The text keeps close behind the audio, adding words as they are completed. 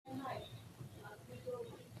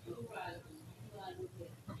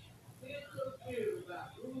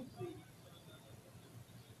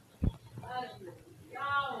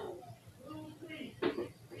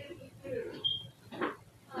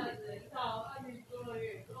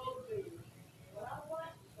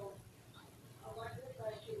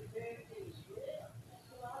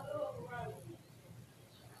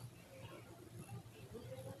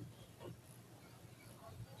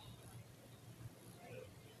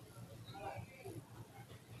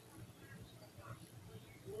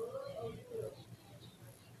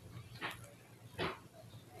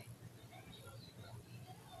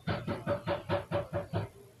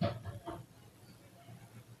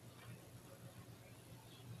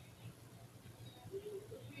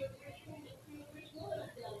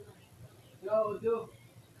Good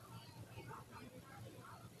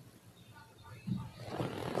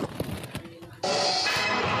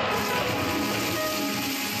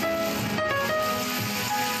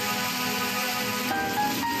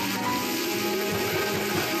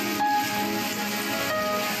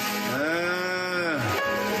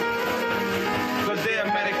day,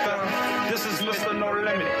 America. This is Mr. No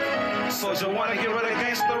Limit. So you want to get rid of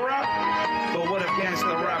gangsta rap? But what if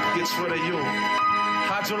gangsta rap gets rid of you?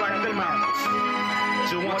 How'd you like them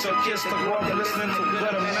apples? You want your kids to grow up listening to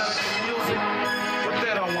good American music? But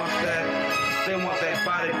they don't want that. They want that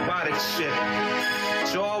body shit.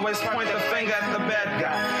 You always point the finger at the bad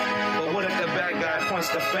guy. But what if the bad guy points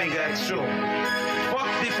the finger at you?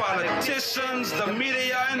 Fuck the politicians, the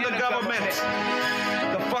media, and the government.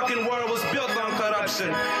 The fucking world was built on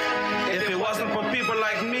corruption. If it wasn't for people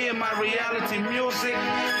like me and my reality music,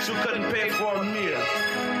 you couldn't pay for a meal.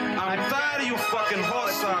 I'm tired of you fucking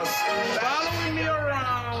horses following me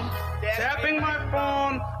around, tapping my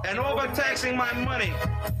phone, and overtaxing my money.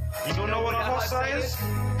 You don't know what a horse is?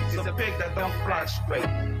 It's a pig that don't fly straight.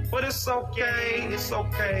 But it's okay, it's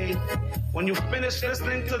okay. When you finish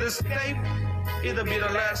listening to this tape, it'll be the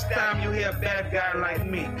last time you hear a bad guy like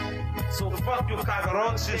me. So fuck you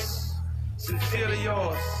cockroaches. Sincerely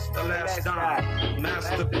yours, the last Don.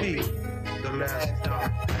 Master P, the last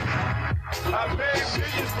Don. I made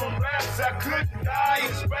millions from raps, I couldn't die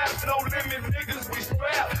in scraps. No limit niggas, we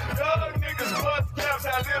scrap. Thug niggas bust caps,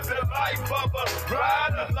 I lived a life of a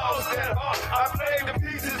rider, lost that heart. I played the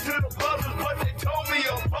pieces to the puzzles, but they told me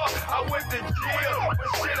apart. I went to jail for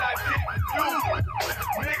shit I didn't do.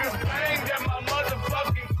 Niggas banged at my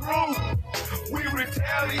motherfucking crew. We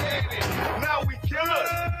retaliated, now we killers.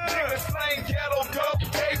 Niggas slang ghetto dope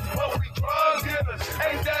tapes, but we drug dealers.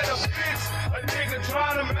 Ain't that a bitch? A nigga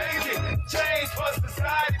trying to make it. Change for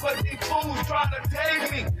society, but these fools trying to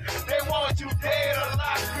take me. They want you dead or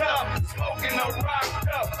locked up, smoking or rocked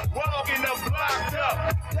up, walking or blocked up,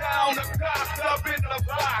 down or cocked up in the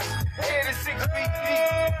box. Head is 6 feet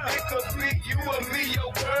deep. It could be you or me,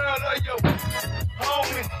 your girl or your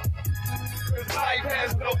homie. Cause life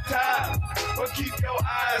has no time. But keep your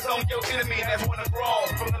eyes on your enemy, and that's one of wrong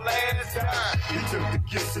from the last time. He took the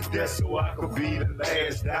kiss of death so I could be the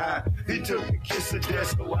last dime. He took the kiss of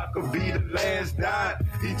death so I could be the last dime.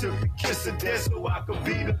 He took the kiss of death so I could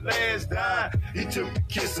be the last dime. He took the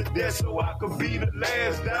kiss of death so I could be the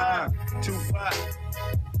last dime. Tupac,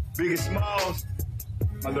 Biggie Smalls,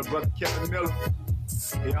 my little brother Kevin Miller,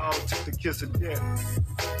 they all took the kiss of death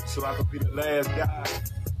so I could be the last dime.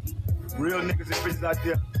 Real niggas and bitches out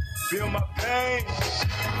there, feel my pain,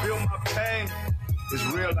 feel my pain. It's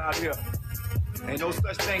real out here. Ain't no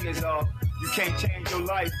such thing as you can't change your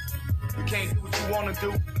life. You can't do what you want to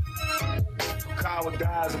do. A coward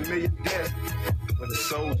dies a million deaths, but a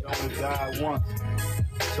soldier only died once.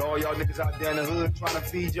 So all y'all niggas out there in the hood trying to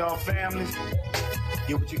feed y'all families,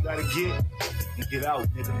 get what you gotta get and get out,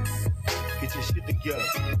 nigga. Get your shit together.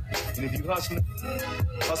 And if you hustling,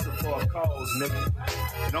 hustle for a cause, nigga.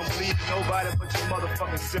 And don't believe in nobody but your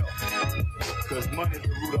motherfucking self. Cause money is the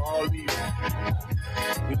root of all evil.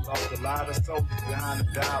 We lost a lot of soldiers behind the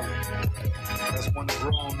dollar. That's one that's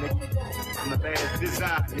wrong, nigga. I'm the last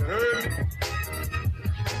design, you heard me?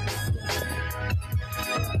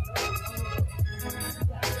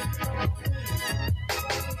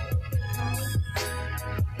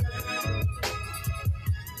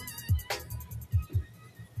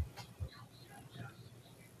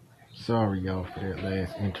 Sorry, y'all, for that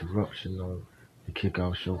last interruption on the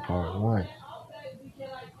Kickoff Show Part 1.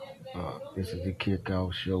 This is the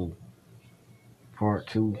Kickoff Show Part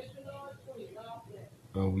 2.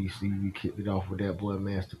 We kicked it off with that boy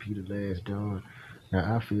Master P, the last Don.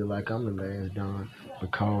 Now, I feel like I'm the last Don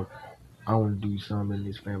because I want to do something in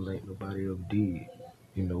this family ain't nobody ever did.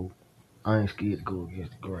 You know, I ain't scared to go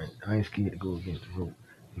against the grain. I ain't scared to go against the rope.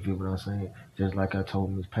 You feel what I'm saying? Just like I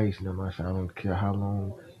told Miss Pace and them, I said, I don't care how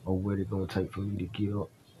long or what it's going to take for me to get up.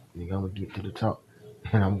 Nigga, I'm going to get to the top,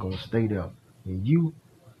 and I'm going to stay there. And you,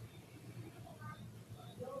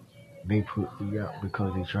 they put me out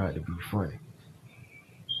because they tried to be funny.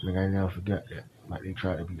 Like, I never forgot that. Like, they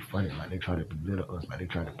tried to be funny. Like, they tried to belittle us. Like, they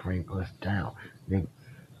tried to bring us down. The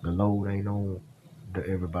load ain't on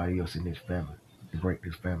everybody else in this family. To break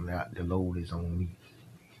this family out, the load is on me.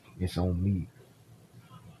 It's on me.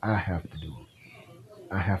 I have to do it.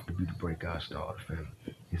 I have to be the breakout star of the family.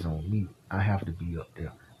 It's on me. I have to be up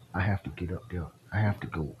there. I have to get up there. I have to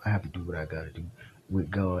go. I have to do what I got to do. With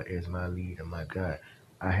God as my lead and my God,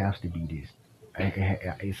 I have to be this.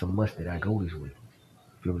 It's a must that I go this way.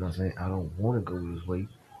 Feel what I'm saying? I don't want to go this way,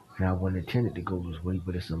 and I wasn't intended to go this way,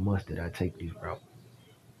 but it's a must that I take this route.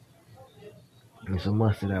 It's a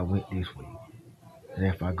must that I went this way. And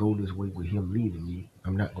if I go this way with him leading me,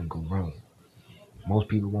 I'm not gonna go wrong. Most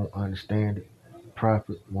people won't understand it.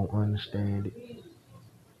 Prophet won't understand it.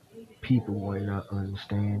 People might not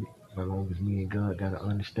understand it. But as long as me and God got to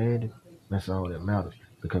understand it, that's all that matters.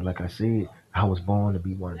 Because like I said, I was born to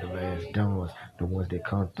be one of the last dons, the ones that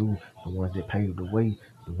come through, the ones that paved the way,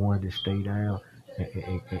 the ones that stay down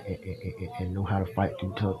and know how to fight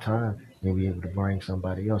through tough times and be able to bring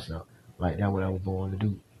somebody else out. Like that's what I was born to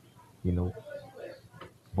do. You know,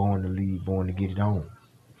 born to lead, born to get it on.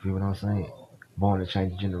 Feel what I'm saying? Born to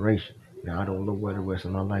change the generation. Now I don't know where the rest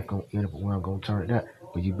of my life gonna end up or where I'm gonna turn it out.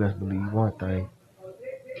 But you best believe one thing.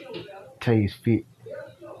 Tay's fit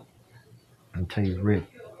and Tay's ready.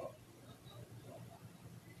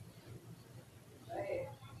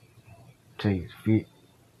 Tay's fit.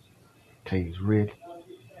 Tay's ready.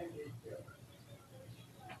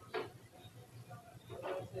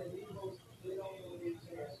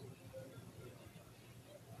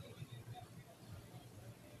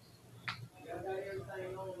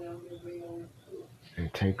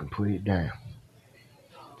 And Tay can put it down.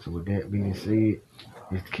 So with that being said,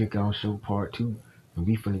 it's the Kick On Show Part 2. And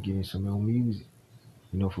we finna get in some more music.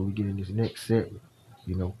 You know, before we get in this next segment.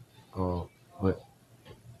 You know. But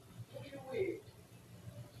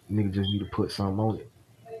nigga just need to put something on it.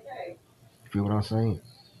 Feel what I'm saying?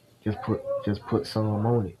 Just put something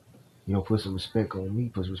on it. You know, put some respect on me,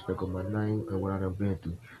 put some respect on my name and what I done been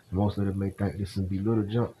through. Most of them may think this is be little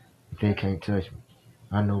junk, but they can't touch me.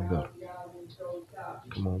 I know better.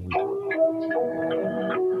 Come on with it.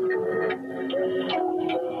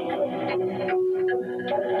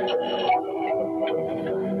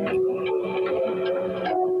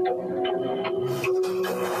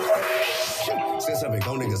 Since I've been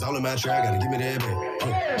gone, niggas all in my track, gotta give me that back.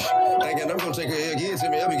 Thinking I'm gonna take a L, give it to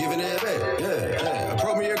me, I be giving that back. Yeah.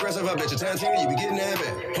 Approach me aggressive, I bet your time 10, you be getting that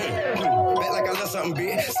back. Bet like I left something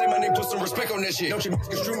big. Say my name, put some respect on that shit. Don't you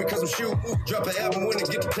misconstrue me cause I'm shooting. Drop an album when it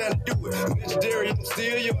get the time to do it. Legendary, I'm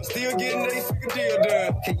still getting a fucking deal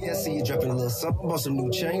done. Hey, yeah, I see you dropping a little something, bought some new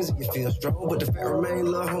chains and you feel strong. But the fat remain,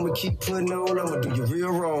 love, homie, keep putting on. I'ma do you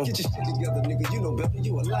real wrong. Get your shit together, nigga, you know better.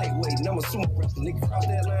 You a lightweight, and I'm a sumo wrestler. Nigga, cross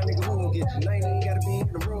that line, nigga, who won't get you? Nine ain't gotta be in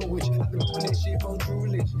the room with you. I've been doing this shit for true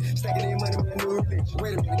religion. Stacking in money, my new religion.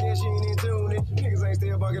 Wait a minute, then she ain't in tune, it. Niggas ain't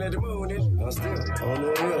still barking at the moon, it. I'm still on the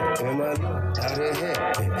wheel, in my love, out of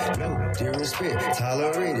hand. No disrespect,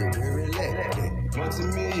 tolerated, very relaxed.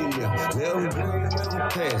 Multi-millionaire, never bring, never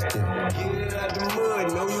past it. Get it out the mud,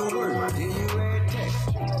 know your worth, then you ain't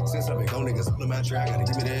tax. Since I've been gone, niggas all in my track, gotta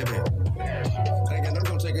give me that back. Thinking I'm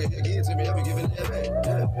gonna take a hit, give it to me, I be giving that back.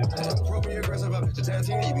 Appropriate aggressive, I bet your time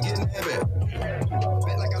 10, you be getting that back.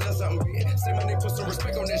 Bet like I left something big. Say my name, put some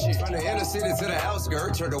respect on that shit. From the inner city to the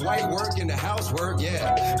outskirts, turn the white work into housework,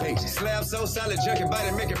 yeah. Hey, slab so solid, junkie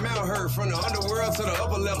body, make it mouth hurt. From the underworld to the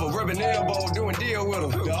upper level, rubbing elbow, doing deal with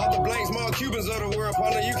them. The other blank, small Cubans of the world,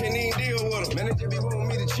 partner, you can't even deal with them. Man, they just be wanting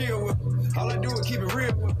me to chill with them. All I do is keep it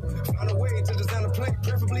real with them. Find a way to design a plate,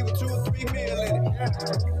 preferably with 2 or 3 meal in it.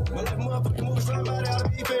 My life motherfucking movie, somebody ought to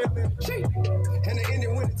be feeling it. And the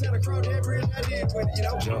ending when it's time to cross that bridge, I did with it, you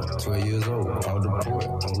know. Jump, 12 years old, all the port,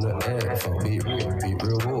 on the air, for be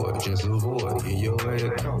reward, just avoid, in your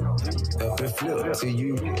head count. Up and flip till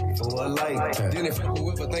you for a lifetime. Then if I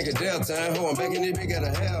whip, I think of downtime, ho, I'm back in it, big, gotta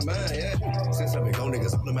have mine, yeah. Since I've been gone,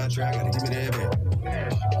 niggas all in my track, gotta give me that back.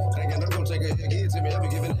 Thinking I'm gonna take a hit, give it to me, I be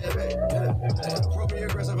giving that back.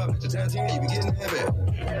 Appropriate aggressive, I bet your time 10, you be getting that back.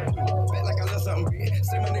 Bet like I left something big.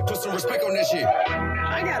 Say my name, put some respect on that shit.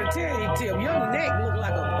 I gotta tell you, Tim, your neck look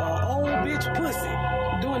like a old bitch pussy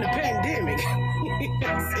during the pandemic.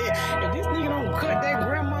 I said, if this nigga don't cut that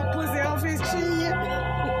grandma pussy off his chin.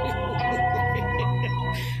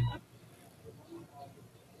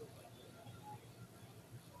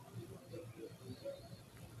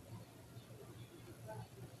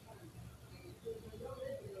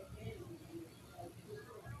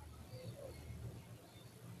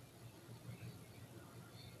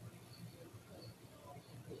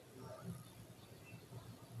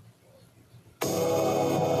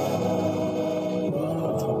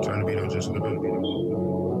 Turn the beat up just a little bit.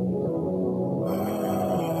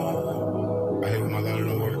 I hate when my louder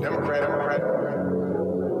don't work. Democrat.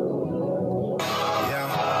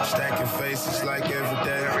 Yeah, stacking faces like every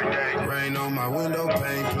day. Rain on my window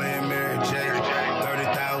pane, playing Mary J.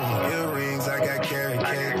 30,000 earrings, I got carrot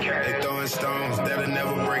cake. They throwing stones, that'll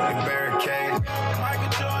never break the barricade. Michael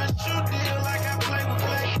Jordan shoot deal like I play with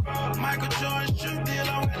Clay. Michael Jordan shoot deal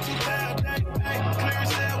on that 2000 day. Clear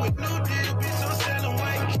sale with new deal, bitch, I'm selling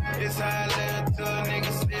weight. It's high level to a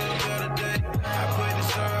nigga still better day. I put the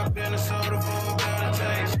syrup in the soda for a better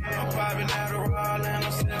taste. I'm popping out a rock.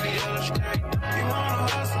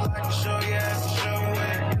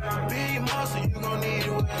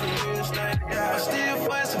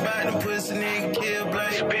 a nigga kill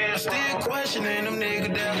blame. Still questioning them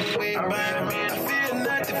niggas that was with bang. I feel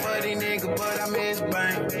nothing for these niggas, but I miss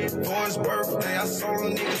bang. For his birthday, I sold a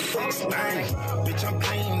nigga 6 things. Bitch, I'm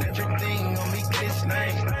clean, everything on me glitch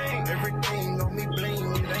name. Everything on me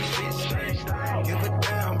bling, it ain't shit strange. Give a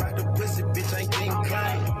damn about the pussy, bitch, ain't getting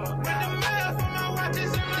claim. With the mail for my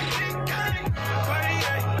watches and my big gang. 38,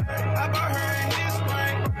 I bought her in this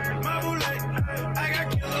spring. My boulette, I got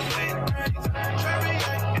killer with brains.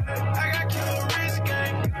 Traviate, I got killer wrist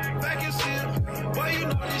gang. Vacuum seal, boy, you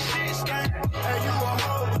know this shit stank. Hey, you a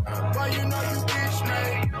hoe, boy, you know you bitch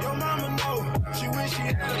made. Your mama know, she wish she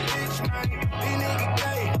had a bitch name. These niggas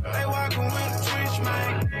gay, they walking with a twitch,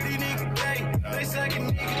 man. These niggas gay, they sucking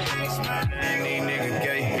nigga dicks, man. These niggas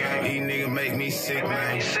gay, these niggas make me sick,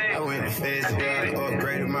 man. I went to feds,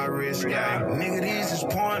 upgraded my wrist game. Nigga, these is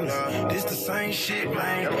pointless. This the same shit,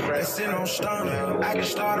 man. That sit on stoner. I can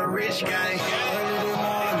start a rich gang. Early this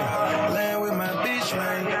morning, laying with my bitch,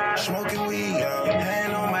 man. Smoking weed,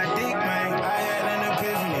 hand on my dick, man. I had an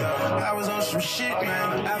epiphany. I was on some shit,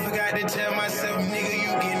 man. I forgot to tell myself, nigga,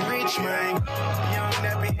 you getting rich, man. Young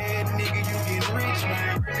nappy head, nigga, you getting rich,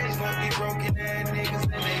 man. Fuck these broken ass niggas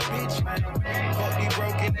and they bitch, man. Fuck these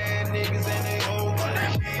broken ass niggas and they old,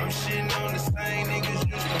 man. I'm shitting on the same niggas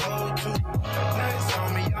used to hold to. Nuts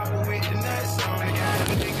on me, y'all with the nuts on me.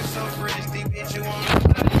 The niggas so fresh, these bitch, you want to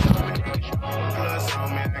touch on me. Plus on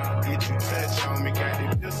me, I can get you touch on me. Got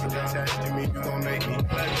the pistol attached to me, you gon' make me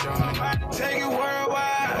clutch on me. Take it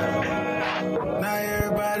worldwide. Now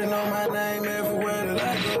everybody know my name everywhere that I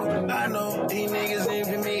go. I know these niggas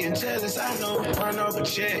envy me and jealous. I know run off a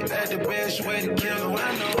check, that's the best way to kill them.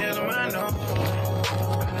 I know, kill them, I know.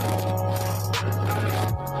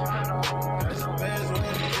 That's the best way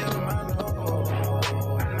to kill them. I know.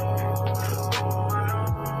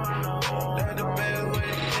 That's the best way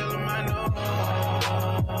to kill them. I know.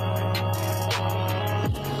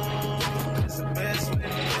 That's the best way to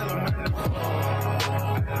kill them. I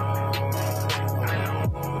know.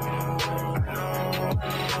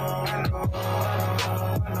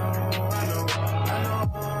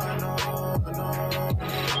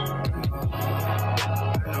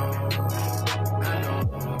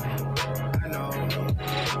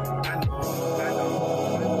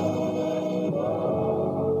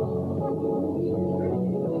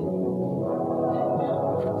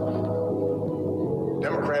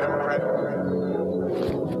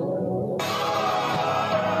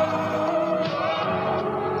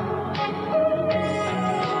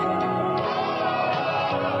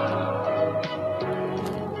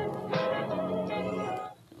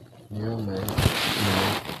 Yeah, man.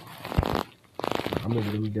 I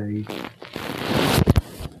remember them days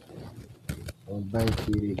on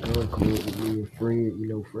Bankhead at Gun Club with me and Fred. You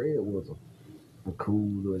know, Fred was a cool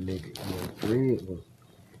little nigga. You know,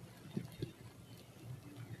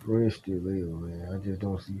 Fred still is, man. I just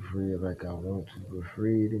don't see Fred like I want to. But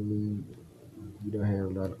Fred and me, we done had a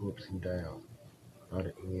lot of ups and downs, a lot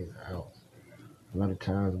of ins and outs. A lot of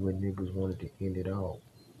times when niggas wanted to end it all.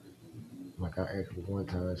 Like I actually one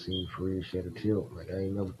time seen Fred shed a tear. Like I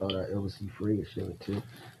ain't never thought I'd ever see Fred shed a tear.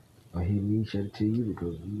 Or hear me shed a tear either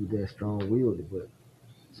because we was that strong willed. But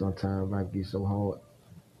sometimes life gets so hard,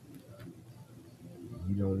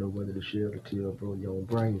 you don't know whether to shed a tear or blow your own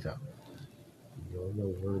brains out. You don't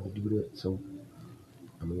know whether to do that. So,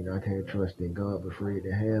 I mean, I can't trust in God, but Fred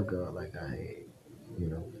to have God like I had. You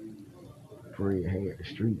know, Fred had the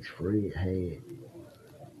streets. Fred had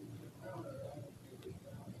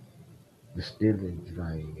the stealing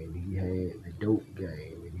thing, and he had the dope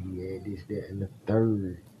game, and he had this, that, and the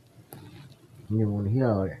third. You didn't want to hear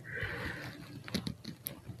all that.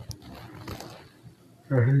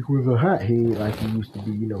 He was a hothead like he used to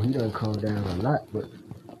be. You know, he done calm down a lot, but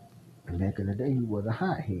back in the day, he was a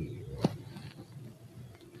hothead.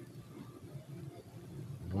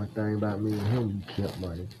 One thing about me and him, we kept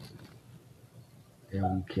money,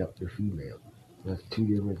 and we kept the female. That's two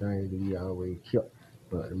different things that we always kept.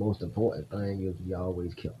 But the most important thing is we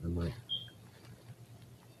always kept the money.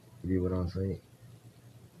 You get what I'm saying?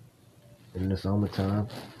 In the summertime,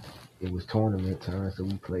 it was tournament time, so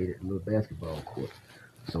we played at the little basketball court.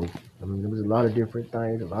 So, I mean, there was a lot of different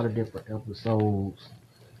things, a lot of different episodes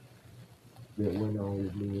that went on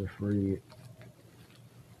with me and Fred.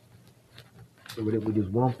 But it was just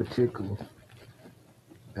one particular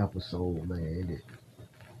episode, man, that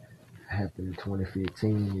happened in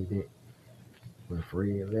 2015, that when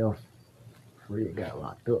Fred left, Fred got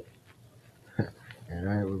locked up. And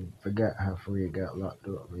I forgot how Fred got locked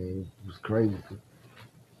up, man. It was crazy.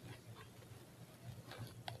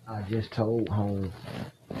 I just told home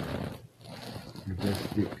to just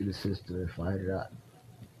stick to the system and fight it out.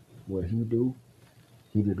 what he do,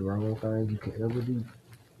 he did the wrong thing he could ever do.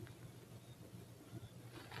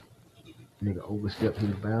 Nigga overstepped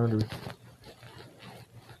his boundaries.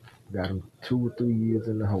 Got him 2 or 3 years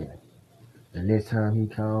in the hole. The next time he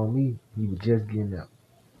called me, he was just getting out.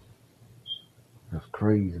 That's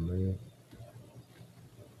crazy, man.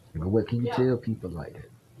 But what can you tell people like that?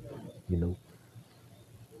 You know?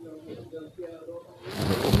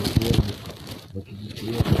 What can you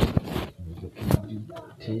tell? What can you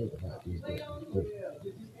tell about these things?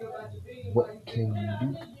 What can you do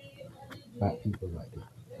about people like that?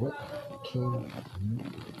 What can you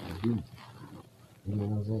do? You know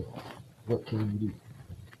what I'm saying? What can you do?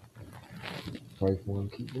 Pray for him,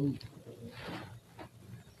 keep moving.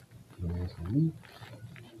 And as for me,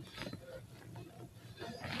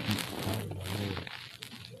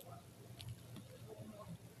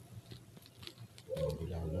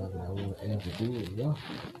 I want to answer to it, yeah.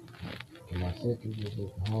 And my second was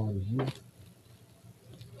as hard as you.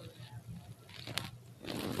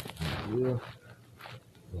 Yeah.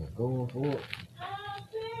 Yeah, going for it.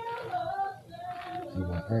 See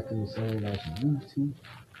my acting the same like she used to.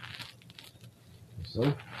 And so,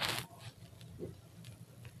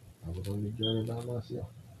 I was on this journey by myself.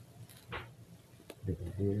 If I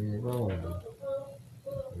did anything wrong, though.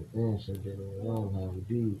 But then shit did anything wrong how we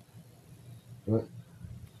did. But at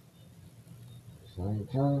the same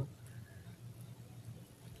time,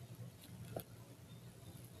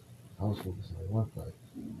 I was focused on one thing.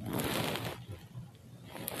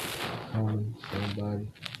 Calling somebody.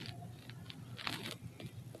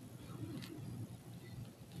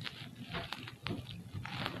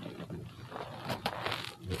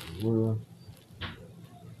 Let the world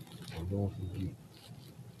and don't forget.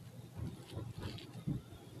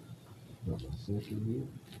 Not my second year.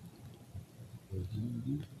 The GED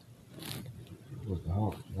was the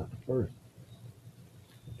hardest, not the first.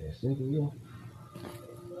 But that second year,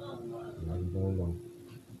 now you don't know.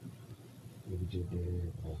 You just did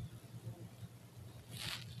it wrong.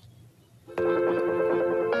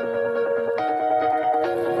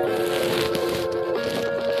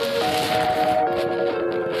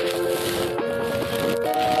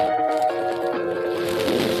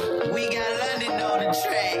 We got London on the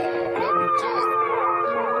track.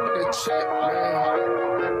 That check, man.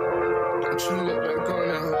 Don't you look back on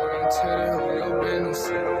that hoe and tell that hoe your business.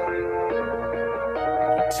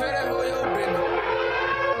 Tell that hoe your business.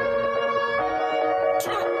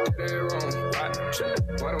 Did that wrong.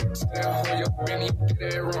 Why don't you tell that hoe your business? You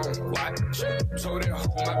did that wrong. Why? Told that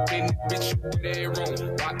hoe my business, bitch, you did that wrong.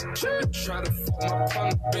 Why? You try to fuck my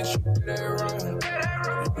partner, bitch, you did that wrong.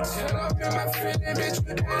 Tell up in my feeling, bitch, you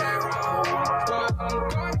did that wrong. But I'm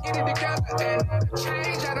gonna get it together and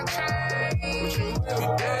change out of change. You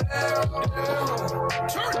did that wrong.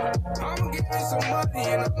 I'ma get me some money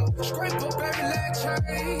and I'ma scrape up every leg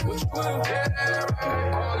chain. What you will did that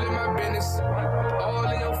wrong. All in my business, all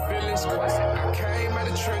in your feelings. Cause I came out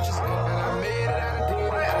the trenches and I made it out of good.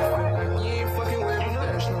 I feel like you ain't fucking with me.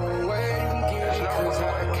 There's no way you can get it. Cause I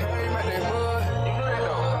came out that mud.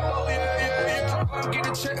 Oh yeah. Go get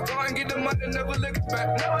the check, go and get the money, never looking back.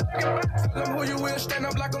 Tell them who you will, stand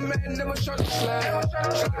up like a man, never show the slack.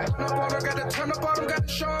 Gotta turn up on them, gotta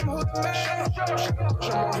show them who the man.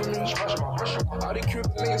 All the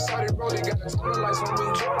Cuban links, all the rolling, got the tunnel lights on me.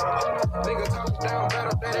 Nigga talking down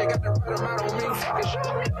better, they got the right amount on me. I'ma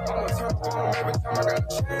turn up on them every time I got a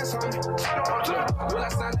chance on me. Will I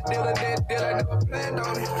sign the deal and that deal, I never planned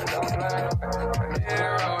on it.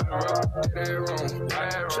 Yeah, all the road, did that wrong.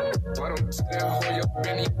 Why don't you tell hoe your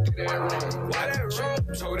Benny, you did that wrong. Why that wrong?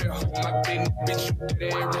 Told that hoe my Benny, bitch, you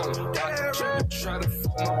did that wrong. You try to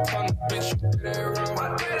fuck my partner, bitch, you did that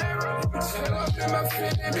wrong. Tell up in my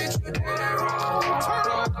feeling, bitch, you did that wrong.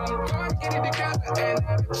 I'm gonna get it together and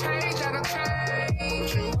change out of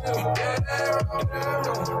change. You did that wrong.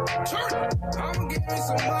 I'ma get me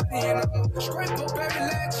some money and I'ma scrape up every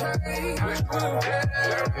leg chain.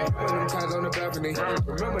 Remember them times on the balcony.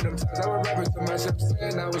 Remember them times I was rapping to myself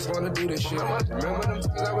saying I was gonna do this shit. Remember them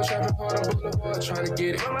times I was trapping hard on Boulevard trying to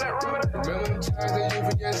get it. Remember them times that you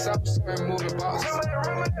forget I was saying moving boxes.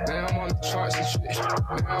 Now I'm on the charts and shit. Now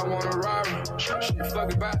I want a Rari. Shit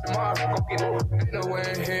fucking back tomorrow. Go get it. Ain't nowhere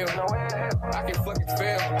in hell. I can fucking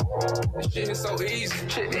fail. This shit is so easy.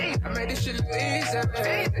 I made this shit look easy.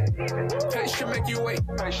 Patient make you wait.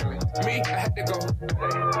 Me, I had to go.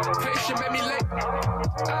 Patient made me late.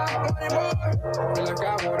 I wanted more. Feel like I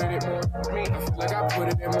wanted it more. Me, I feel like I put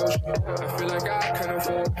it in motion. I feel like I couldn't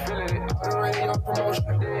afford feeling it. All the radio promotion.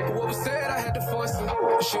 Whoever said I had to force it.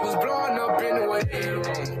 Shit was blowing up anyway.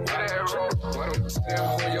 Why But I'm still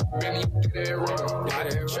hold your belly, you did it wrong.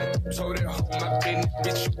 Told it home my business,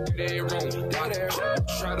 bitch, you did it wrong.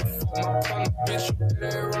 Try to fuck my partner, bitch, you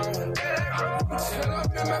did it wrong. Tell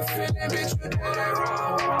up in my feeling, bitch, you did it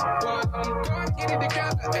wrong. But I'm gonna get it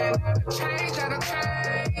together and I'll change,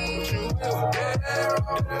 you will did it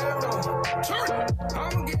wrong.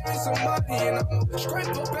 I'ma give me some money and I'ma scrape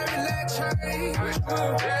up every leg chain. You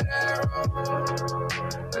will did it wrong.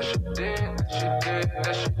 That shit did, that shit did,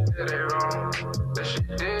 that shit did it wrong. That shit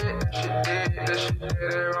did, that shit did, that shit did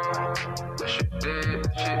it wrong. That shit did,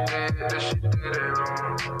 that shit did, that shit did it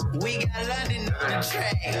wrong. We got London on the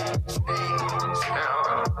track.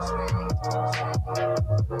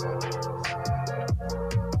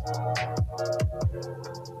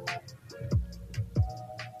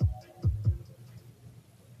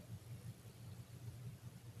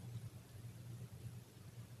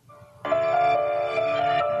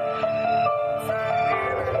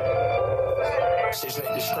 Shit's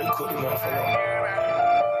like this straight cookie motherfucker.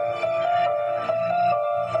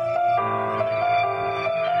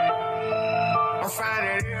 I'm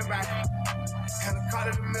finding everybody. Had a car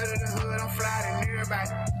in the middle of the hood, I'm flying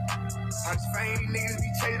everybody. I'm just fame, these niggas be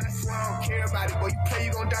chasing, I swear I don't care about it. Boy, you play,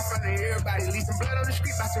 you gon' die from everybody. Leave some blood on the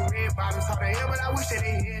street by some red bottoms. How the hell, but I wish that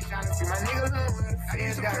they headshot and see my niggas on where the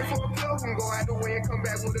fans got it. For a plug and go out the way and come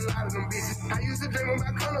back with a lot of them bitches. I used to dream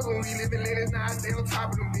about colors when we live in Lennox, now I stay on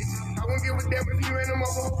top of them bitches. I wouldn't give a damn if he ran them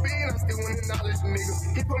over whole bin, I still wouldn't acknowledge the nigga.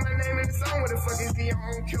 He put my name in the song, what the fuck is he? I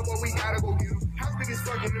don't care, but we gotta go get him. House big as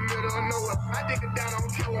fuck in the middle of nowhere. I dig it down, I don't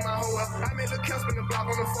care with my hoe up. I made a kill spin the block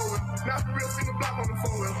on the four-wheel. Not for real, spin the block on the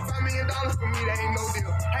four-wheel. $5 million for me, that ain't no deal.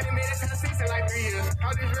 Hadn't made that kind of sense in like 3 years.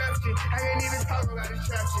 All this rap shit, I ain't even talk about this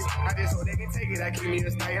trap shit. I just hope they can take it, I keep me a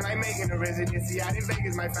staying like making a residency out in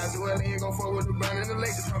Vegas. Might fly to LA and go forward with LeBron and the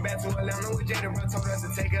Lakers. Come back to Atlanta with Jada, bro. Told us to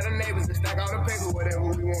take care of the neighbors and stack all the paper. Whatever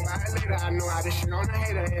we want, buy it later. I know how to shit on the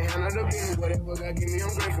hater and handle the business. Whatever God give me, I'm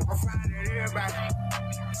grateful. I'm flying at everybody.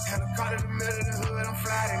 Had a car in the middle of the hood, I'm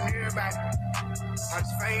flying at everybody. I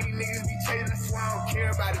just fame, these niggas be chasing, I swear I don't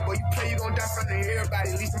care about it. Boy, you play, you gon' die from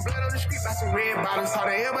everybody. Leave some blood on the street by some red bottoms. How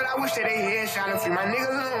the hell, but I wish that they headshot and free my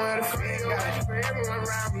niggas on where the feds got it. For everyone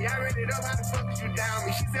around me, I read it up, how the fuck is you down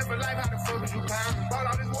me? She said for life, how the fuck is you pound me?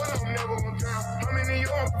 Bought all this water, I'm never gon' drown. I'm in New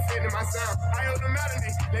York, perfecting my sound. I held them out and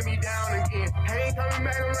they let me down again. I ain't coming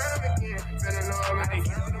back around again. Feeling low, man, they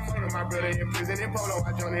killed the murder. My brother in prison in Polo,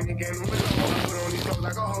 I joined in the game with the polo. Put on these clothes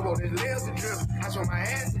like a hobo, this lives a drip. I show my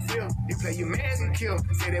ass and feel. You play your man and kill.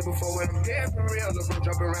 Say that before when I'm dead for real. The bro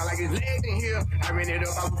jumping around like his legs in here. I ran it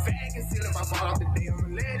up, I was fag and still. If I fall off the day,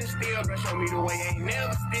 I'ma let it still. Bro, show me the way, ain't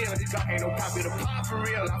never still. This guy ain't no pop, it a pop for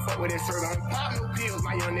real. I fuck with that shirt, I don't pop no pills.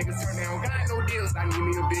 My young niggas turn down, got no deals. I need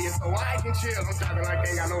me a billion so I can chill. I'm driving like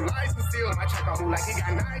they ain't got no license still. My check off like he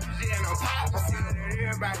got nitrogen. I'm pop, I'm still at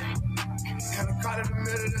everybody. Had a car in the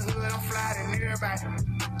middle of the hood, I'm flying at everybody.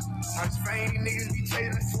 I just fame, these niggas be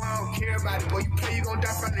chasing, I swear I don't care about it. Boy, you play, you gon'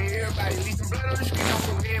 die from everybody. Leave some blood on the street, off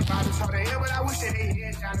some red bottoms. How the hell, but I wish that they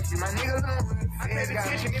headshot and free my niggas on where the feds got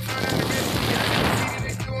it. I paid attention, they found out the rest of me. I never see it,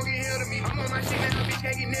 they still won't get held to me. I'm on my shit now, bitch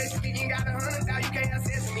can't get next to me. You ain't got 100,000, you can't have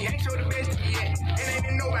sense to me. Ain't show the best to me yet. And ain't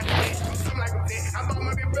been nobody yet. Something like a vet. I bought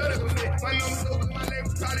my big brother a vet. My number so good, my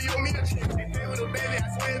label probably owe me a check. They play with a baby, I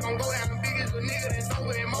swear it's gon' go down. The biggest little nigga that's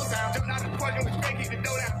over in Motown. Jumped out the porch and was straight, kick the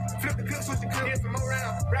door down. Flip the cook, switch the cook, get some more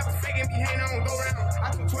round. Rappers faking me, ain't on go round.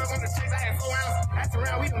 I took 12 on the chase, I had 4 ounces. That's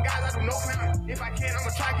around, we them guys, I do no clown. If I can,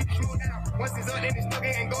 I'ma try to keep the smooth down. Once it's up, then it's stuck,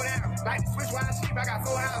 it ain't go down. Like the switch while I sleep, I got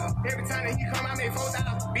 4 houses. Every time that he come, I made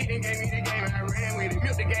 4,000. Beat and gave me the game and I ran with it.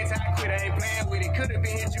 Milk the game till I quit, I ain't playing with it. Could've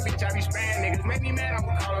been hit you, bitch, I be spraying niggas. Make me mad,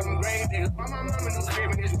 I'ma call them grave niggas. But my mama knew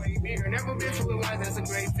crib and it's way bigger. Never been to it once, that's a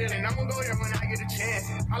great feeling. I'ma go there when I get a chance.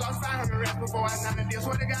 I lost 500 reps before I signed a deal.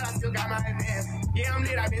 Swear to God, I still got my advance. Yeah, I'm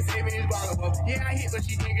lit, I been saving this bottle up. Yeah, I hit, but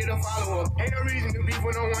she didn't get a follow up. Ain't no reason to beef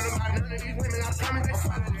with no one about none of these women. I promise they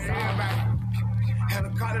follow everybody. Had a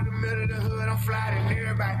car in the middle of the hood, I'm flying at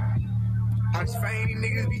everybody. I just fame, these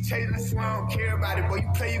niggas be chasing, I swear I don't care about it. Boy,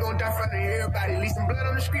 you play, you gon' die from everybody. Leave some blood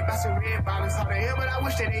on the street by some red bottoms. How the hell, but I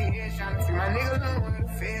wish that they headshot and see my niggas on where the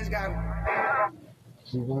feds got me.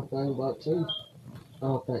 See, one thing about too, I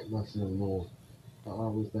don't think myself low. I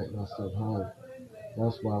always think myself high.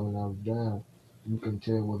 That's why when I was down, you can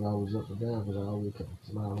tell whether I was up or down because I always kept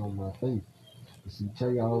a smile on my face. You see,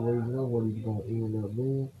 Tay always know what he was going to end up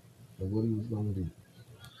being and what he was going to do.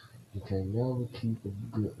 You can never keep a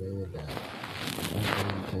good man down. That's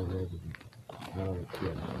what you can never do. I don't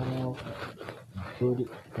care how you put it,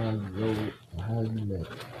 how you roll it, or how you make it.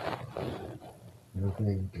 The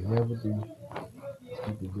thing you can never do is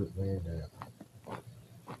keep a good man down.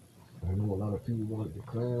 I know a lot of people wanted to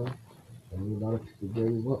clown. I know a lot of people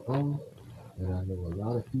gave up on him. And I know a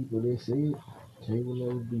lot of people that said Tay will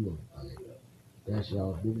never be anything. That's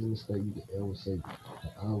y'all biggest mistake you could ever say.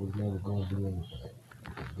 That I was never gonna do anything.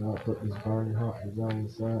 God put this burning heart desire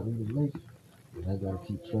inside me to make it. And I gotta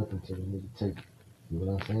keep trucking till the nigga take it. You know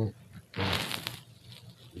what I'm saying?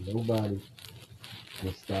 And nobody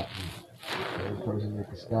can stop me. The only person that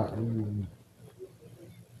can stop me is me.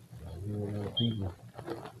 Like, you know, other people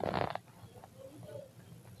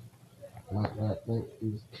might not think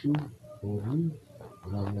it's true for me,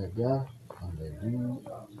 but I'm that guy, I'm that dude,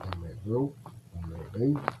 I'm that broke, I'm that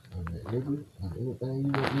baby, I'm that nigga, I'm anything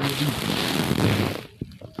you want me to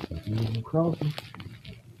be. If you need me crossing, you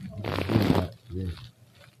can do that, yeah.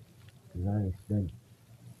 Cause I ain't stunning.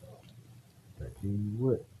 But I tell you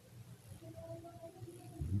what,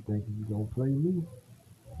 if you think you gonna play me,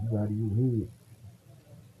 you out of your head.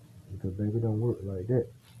 Because baby, it don't work like that.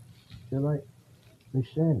 Just like Miss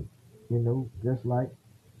Shannon, you know, just like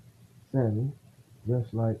Sammy,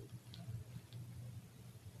 just like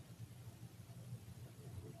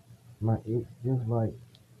my ex, just like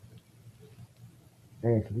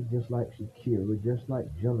Ashley, just like Shakira, just like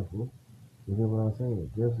Jennifer. You know what I'm saying?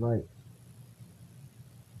 Just like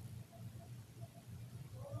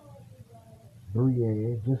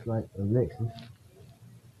Brienne, just like Alexis.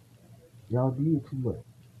 Y'all did too much.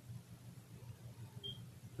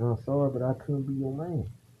 And I'm sorry, but I couldn't be your man.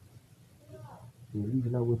 You at least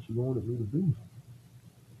know what you wanted me to be.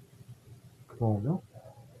 Come on, now.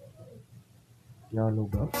 Y'all know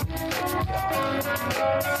about. To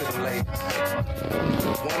the ladies.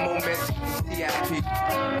 One more message from TIP.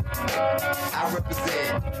 I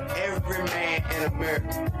represent every man in America.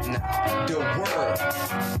 Nah, the world.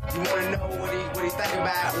 You wanna know what he think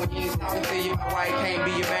about when he's talking to you about why he can't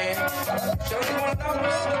be your man? Sure you wanna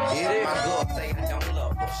know? It is. My girl say I don't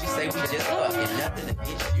love her. She say we just fucking nothing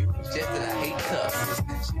against you. It's just that I hate tussles.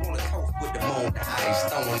 She wanna toast with the moon, the ice,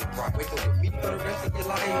 throwing the bright. Wake up with me for the rest of your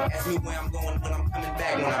life. Ask me where I'm going when I'm coming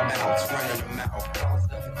back. When I bounce, running the mouth. Boss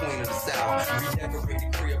up the queen of the south. Redecorate the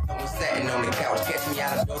crib, I'm satin on the couch. Catch me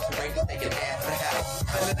out of door to rain, take an ass to the house.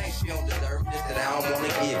 But it ain't she don't deserve this, that I don't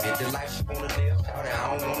wanna give it. The life she wanna live, shout it, I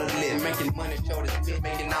don't wanna live. Making money, show this bitch,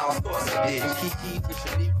 making all sorts of digits. Kiki to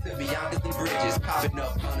Shanique to Bianca's and Bridges. Popping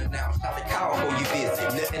up unannounced, shout the call before you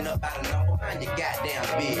visit. Nothing up out of number, find your goddamn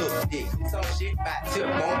big. Look, dick, some shit by tip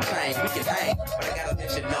won't change. We can hang, but I gotta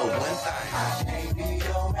let you know one thing. I can't be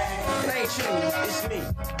your man. It ain't you, it's me.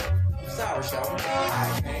 Sorry, Sean. I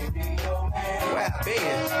can't be your man. Where I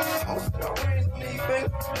been? Oh, don't raise me, baby.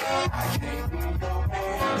 I can't be your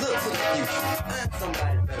man. Look to the future. Find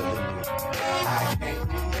somebody better than me. I can't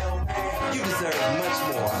be your man. You deserve much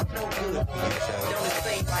more. No good for you, Sean. Don't it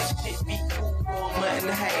seem like shit be cool for a month and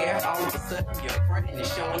a half? All of a sudden, your friend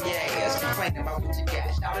is showing your ass. Complaining about what you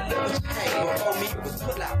got. Shout it, look what you had. Before me, it was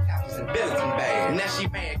pull-out couches and Billington bags. Now she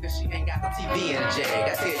mad cause she ain't got the TV in the jag.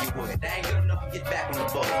 I tell you what, that ain't good enough to get back on the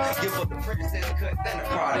boat. Give up the princess cut, then the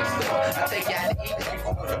party stuff. I take you out to eat if you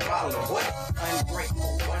open a bottle of what?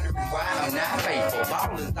 Ungrateful, wondering why I'm not faithful.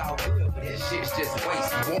 Bottling's all good, but this shit's just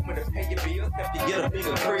waste. Want me to pay your bills, help you get a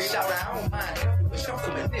bigger crib? Shout out, I don't mind helping, but show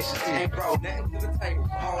some initiative. Ain't brought nothing to the table.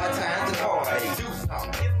 Hard times and heartache. Do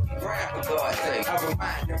something, give me ground for God's sake. A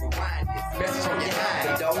reminder, rewind this. Message from your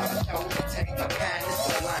mind, though. I chose to take my kindness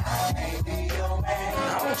for line. I can't be your man. I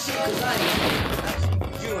don't cheat cause I ain't shit. I cheat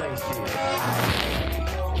cause you ain't shit. I can't be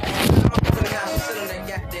your man. To the house, sit on that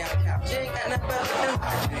goddamn couch. You ain't got nothing better to do.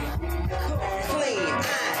 Cook, clean,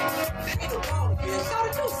 iron, pay the water bill. Shout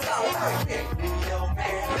it, do something. I can't be your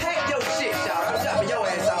man. Pack your shit, shout. I'm dropping your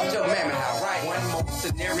ass off your mammy house, right? One more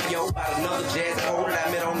scenario about another jazz hole that I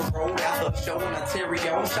met on the road. After a show in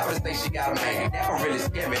Ontario, shout to say she got a man. That don't really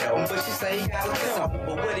scare me though. But she say he got a temper.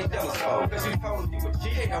 But what he jealous for? Cause you told him you a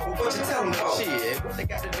kid. But what you tell him for? Shit, what they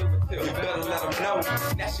got to do with you? You better let them know.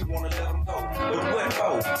 Now she wanna let them go. But what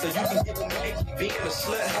for? So you can give them being a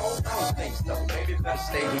slut hole? I don't think so. Maybe better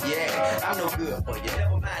stay where you at. I'm no good for you.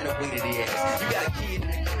 Never mind the way that he ass. You got a kid in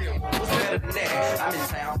the crib. What's better than that? I'm in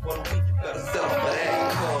town for the week. You better settle for that.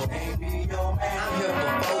 Cause I'm here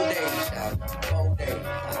for 4 days, shout. 4 days. I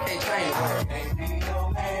can't train the word.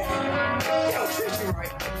 He don't treat you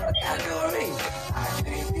right. I know what I mean.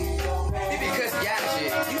 He be cussing you out of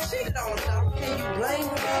shit. You cheated on him, shout. Can you blame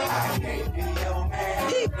him?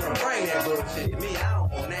 He gonna bring that bullshit to me. I don't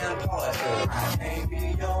want now part of it.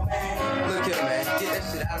 Look here, man. Get that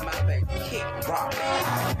shit out of my face. Kick, rock. I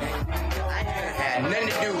ain't gonna have nothing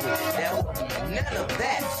to do with it. There will be none of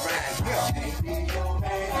that right here.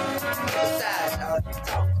 Besides, y'all, you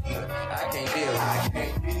talk too much. I can't deal with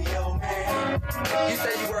it. You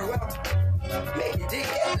say you work well? Make it dick,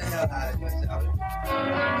 get the hell out of here,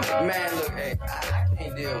 y'all. Man, look, hey, I can't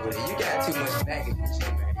can't deal with it. You got too much baggage with you,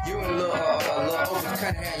 man. You and little Otis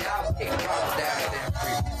Cunningham, y'all was kicking rocks down the damn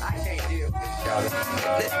creek. I can't deal with it, y'all.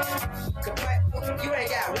 You ain't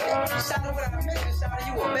got really. Shout out what I mentioned, shout out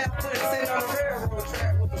you a barefoot sitting on the railroad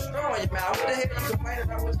track with a straw in your mouth. What the hell you complaining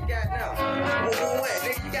about what you got now? What?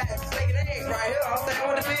 Nigga, you got steak and eggs right here. I'm saying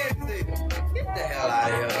what the business is. Get the hell out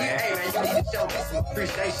of here, man. Hey, man, you need to show me some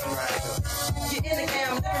appreciation right here. Get in the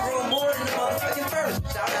damn living room more than the motherfucking furniture,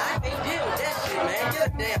 shout out. I can't deal with that shit, man. Get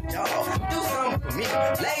a damn job. Do something for me.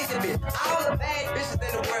 Lazy bitch. All the bad bitches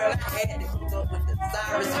in the world, I had to hook up with the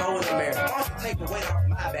sorriest hoe in America. Why don't you take the weight off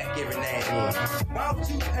my back every now and then? Why don't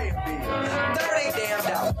you pay a bill? $30 damn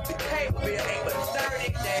dollars. The cable bill ain't but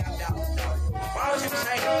 $30 damn dollars. Why don't you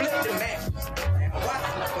flip the mattress? And watch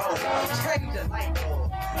the phone. Change the light bulb.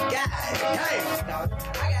 God damn, dog.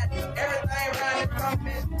 I got to do everything around this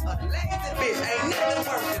company. A lazy bitch ain't nothing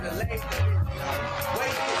worse than a lazy bitch.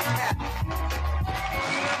 Wait till it happens.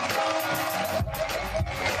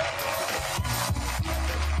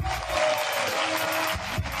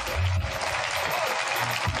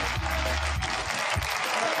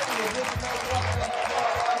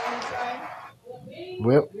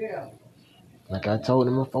 Well, like I told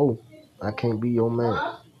them before, I can't be your man.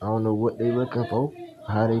 I don't know what they looking for,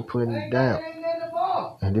 how they putting it down.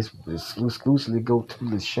 And this exclusively go to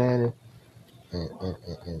the Shannon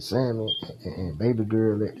and Sammy and baby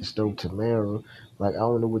girl at the store Tamara. Like, I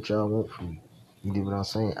don't know what y'all want from me. You get what I'm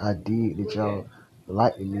saying? I did that y'all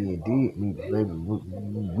liked me and did me, but baby,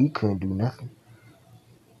 we couldn't do nothing.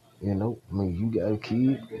 You know, I mean, you got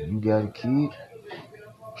a kid.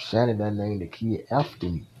 Shannon done named the kid after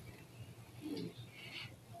me.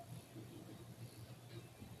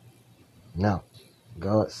 Now,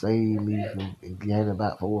 God saved me from having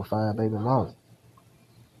about 4 or 5 baby mamas.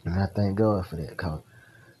 And I thank God for that, because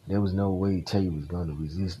there was no way Tay was going to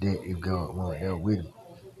resist that if God wanted that with him.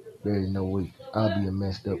 There is no way. I'll be a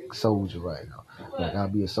messed up soldier right now. Like, I'll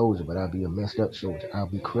be a soldier, but I'll be a messed up soldier. I'll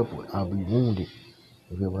be crippled. I'll be wounded.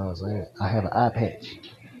 You get what I'm saying? I have an eye patch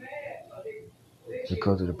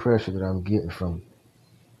because of the pressure that I'm getting from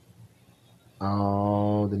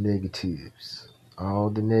all the negatives. All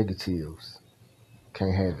the negatives.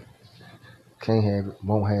 Can't have it. Can't have it.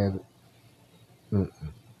 Won't have it.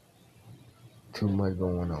 Too much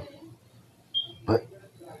going on. But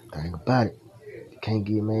think about it. You can't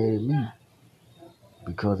get mad at me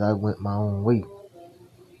because I went my own way.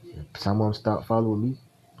 Some of them stopped following me.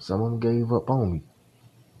 Some of them gave up on me.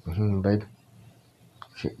 Baby.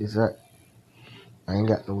 Check this out. I ain't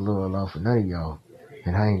got no love off for none of y'all.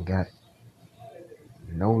 And I ain't got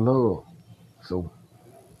no love. So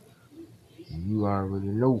you already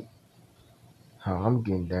know how I'm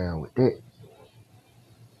getting down with that.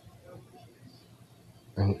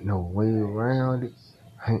 Ain't no way around it.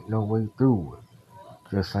 Ain't no way through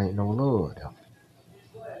it. Just ain't no love though.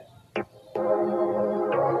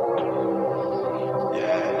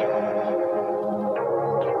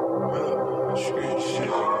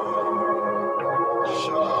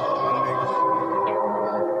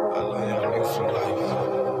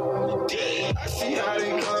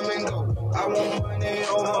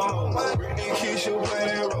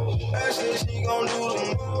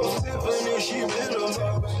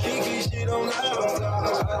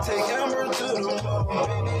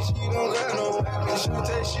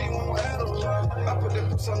 She won't handle it. I put that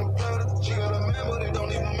puss on the platter. She got a man, but it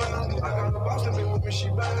don't even matter. I got a boss that be with me, she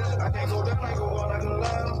bad. I can't go down, I go out like a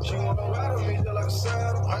ladder. She wanna ride on me just like a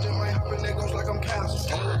saddle. I just might hop in that ghost like I'm castle.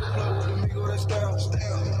 I'm with the plug with the Migo, that style.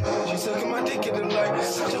 She sucking my dick in the light. I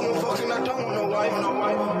just want fucking, I don't want no wife.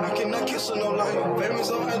 I cannot kiss her no life. Famous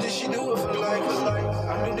on her, she do it for life.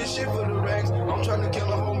 I do this shit for the racks. I'm trying to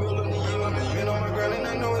kill a whole million a year. Been on my girl and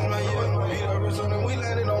I know it's my year. Beat her wrist on and we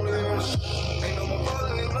landed on the earth. Ain't no more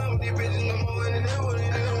falling in love with these bitches no more, and it is what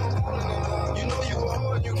it is. You know you a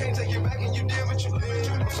whore, you can't take it back, and you did what you did.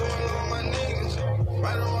 So I love my niggas.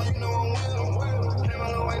 Right or wrong, you know I'm with. Came a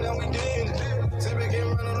long way, now we did it. Sit back and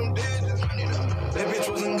run on them digits. That bitch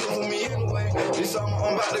wasn't good for me anyway. This summer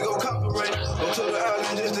I'm about to go copyright. Go to the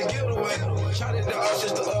island just to get away. Shot at the house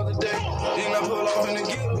just the other day. Then I pull off in the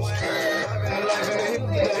getaway. Life in the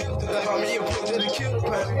hill today. Left on me a pill just to kill the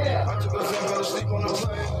pain. I took a gun, fell asleep on the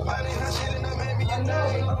plane. I did hot shit and that made me a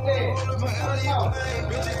name. Roll up and out of your pain.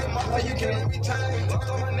 Bitches in my way, you can't let me tame. Fuck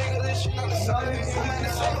on my nigga, this shit not the same. I'm at the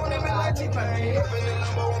same on it, like T-Pain. Up in the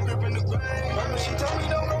Lambo, I'm gripping the grain. Mama, she told me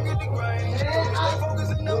don't get the grain. She told me stay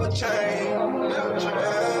focused and never change. Never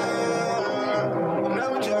change.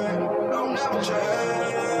 Never change. Don't never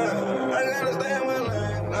change. I gotta stay in my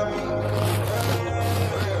lane.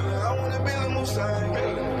 I wanna be the Mustang.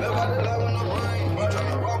 Live out the love in the rain.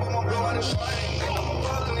 Tryna rob 'em, I'm blowing the strain.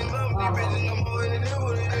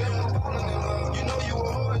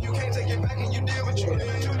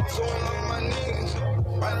 So I'm on my niggas.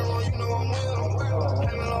 Right or wrong, you know I'm with them.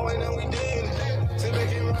 Came a long way, now we did it. Sit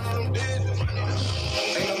back and run on them digits.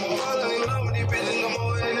 Ain't no more falling in love with these bitches no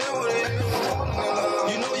more than ever.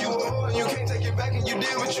 You know you were and you can't take it back and you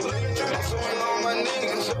did what you did. So I'm on my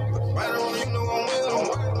niggas. Right or wrong, you know I'm with them.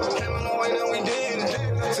 Came a long way, now we did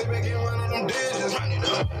it. Sit back and run on them digits. Run it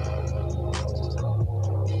up.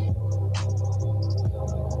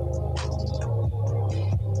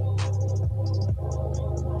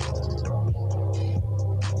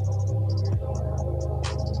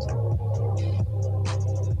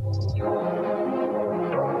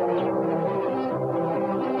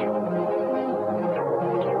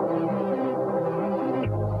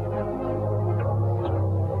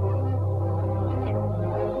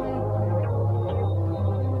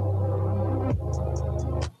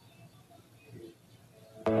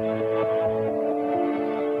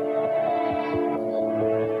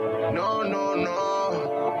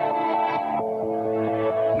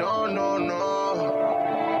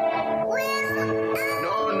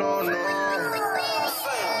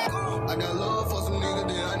 I got love for some niggas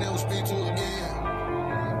that I never speak to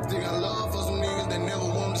again. Still got love for some niggas that never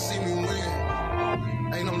want to see me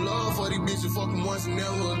win. Ain't no love for these bitches fucking once and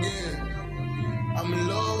never again. I'm in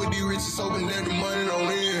love with these riches, hoping that the money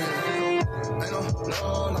don't end. Ain't no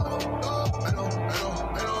love, no, ain't no love,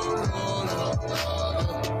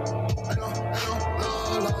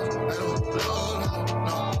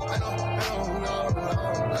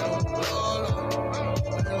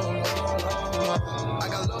 I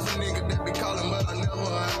got love for niggas that be calling, but I never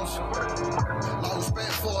answer. Lost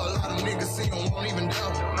respect for a lot of niggas, see them won't even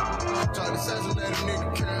doubt it. Try to assassinate a nigga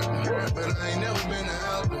character, but I ain't never been an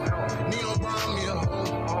outlet. Need no bribe me a hoe.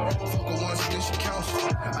 Fuck her once and then she counts.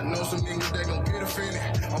 I know some niggas that gon' get offended.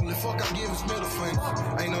 Only fuck I give is middle fingers.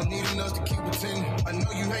 Ain't no needing us to keep pretending. I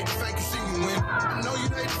know you hate the fake you see me win. I know you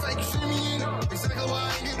hate the fake you see me in it. Exactly why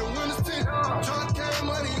I ain't get the winner's tent. Trying to carry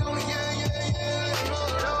money on it, yeah.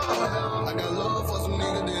 I got love for some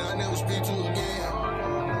niggas that I never speak to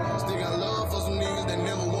again. Still got love for some niggas that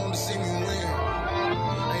never want to see me win.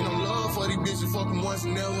 Ain't no love for these bitches fucking once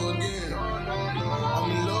and never again.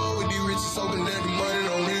 I'm in love with these riches, hoping that the money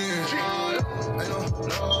don't end. Ain't no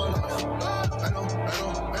love, ain't no love.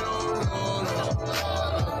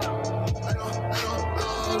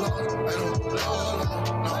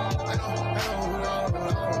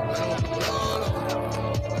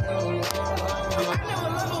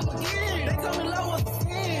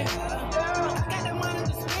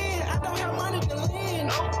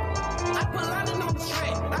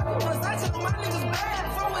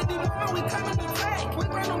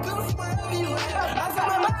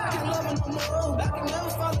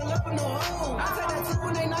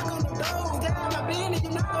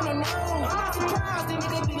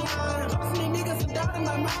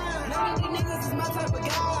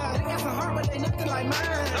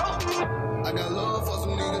 I got love for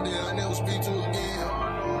some niggas that I never speak to again.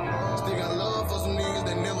 Still got love for some niggas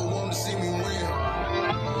that never want to see me win.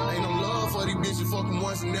 Ain't no love for these bitches fucking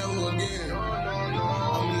once and never again.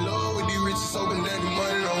 I'm in love with these riches, hoping that the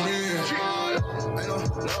money don't end. Ain't no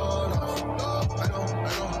love, ain't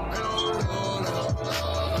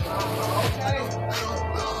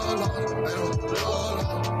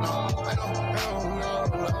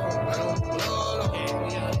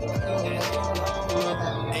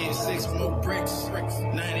more bricks,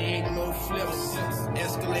 98 more flips,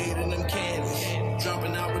 escalating them candies,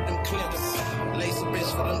 jumping out with them clips, lace a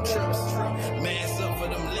bitch for them trips, mass up for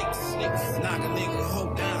them licks, knock a nigga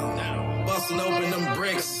hoe down, busting open them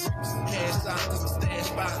bricks, cash out to the stash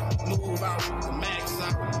spot, move out, the max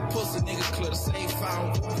out, pussy nigga clear the safe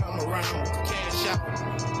out, come around with the cash out,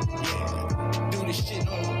 yeah, do this shit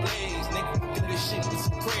on the blaze, nigga, do this shit with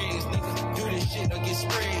some craze, nigga, do this shit or get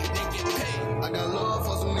sprayed, they get paid. I got love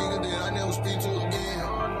for some niggas that I never speak to again.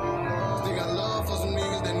 Still got love for some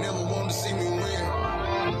niggas that never want to see me win.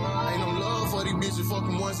 Ain't no love for these bitches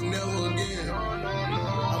fucking once and never again.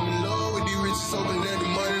 I'm in love with these riches, hoping that the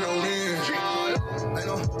money don't end. Ain't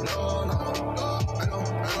no love, ain't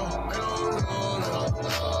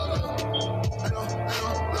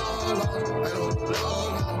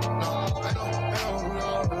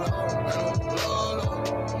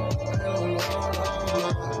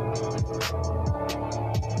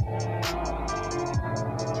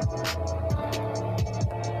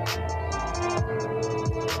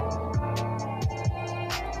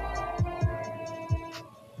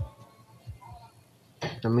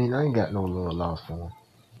I mean, I ain't got no love lost for him.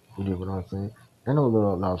 You get what I'm saying? Ain't no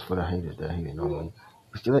love lost for the haters that hated on me.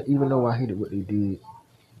 But still, even though I hated what they did,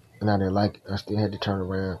 and I didn't like it, I still had to turn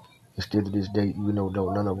around. And still to this day, even though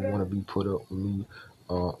none of them want to be put up with me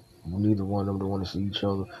neither one of them don't want to see each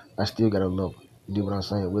other, I still gotta love her. You get what I'm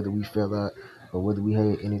saying? Whether we fell out or whether we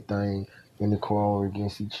had anything in the quarrel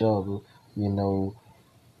against each other, you know,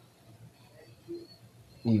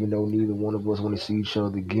 even though neither one of us want to see each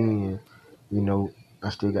other again, you know, I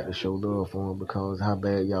still got to show love for them because how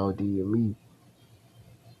bad y'all did me.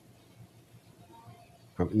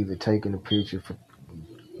 From either taking a picture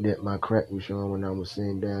that my crack was showing when I was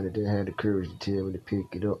sitting down, that they had the courage to tell me to pick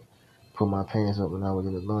it up, put my pants up when I was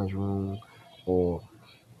in the lunchroom, or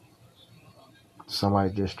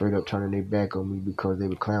somebody just straight up turning their back on me because they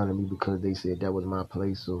were clowning me because they said that was my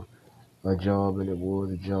place of a job, and it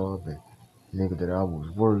was a job, and nigga that I was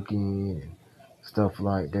working and stuff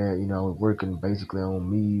like that. You know, I was working basically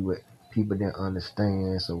on me what people didn't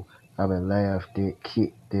understand, so I've been laughed at,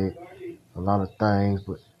 kicked at, a lot of things,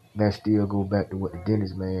 but that still go back to what the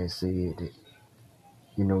dentist man said, that,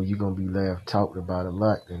 you know, you're going to be laughed, talked about a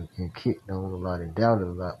lot, and kicked on a lot, and doubted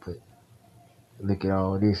a lot, but look at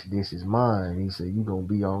all this is mine. He said, you going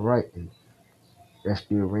to be all right, and that's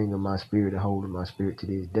still ringing my spirit and holding my spirit to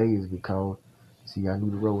this day is because, see, I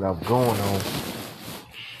knew the road I was going on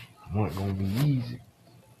wasn't going to be easy,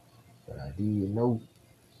 but I did know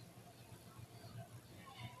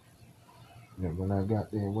that when I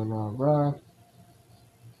got there, when I arrived,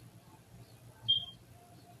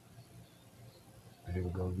 that it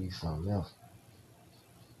was going to be something else.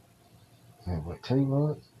 And what Tay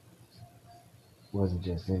wanted wasn't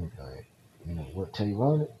just anything. You know, what Tay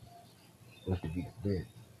wanted was to be the best.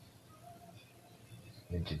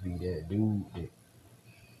 And to be that dude that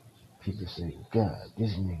people say, God,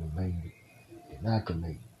 this nigga made it, and I could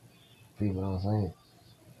make it. Feel what I'm saying?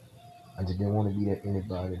 I just didn't want to be that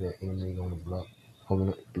anybody that any nigga on the block, coming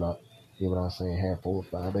up the block. Feel what I'm saying? Have 4 or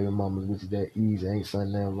 5 baby mamas, which is that easy. Ain't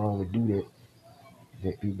something wrong to do that.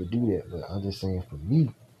 That people do that, but I'm just saying for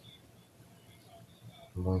me,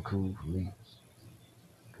 it wasn't cool for me.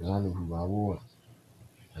 Because I knew who I was.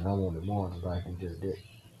 And I wanted more in life than just that.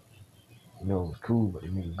 You know, it was cool, but the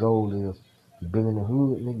nigga goal is, you been in the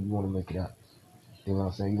hood, nigga, you want to make it out. You know what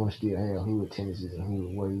I'm saying? You want to still have hood tendencies and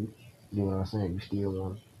hood ways. You know what I'm saying? You still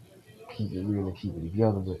want to keep it real and keep it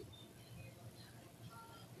together, but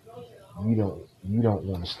you don't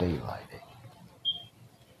want to stay like that.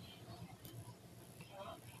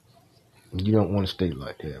 You don't want to stay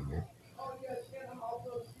like that, man.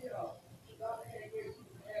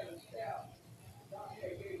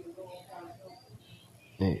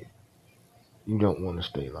 Yeah. You don't want to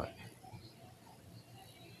stay like that.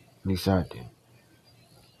 At least I did.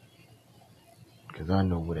 Because I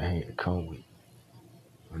know what I had to come with.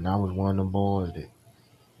 And I was one of them boys that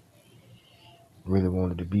really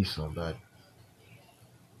wanted to be somebody.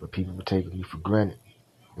 But people were taking me for granted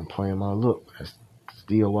and playing my look. I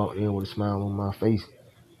still walked in with a smile on my face.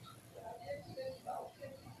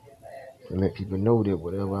 To let people know that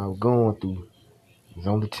whatever I was going through was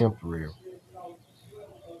only temporary.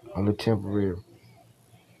 Only temporary.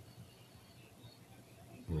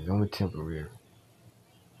 It was only temporary.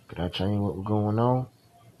 Could I change what was going on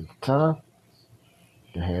at the time?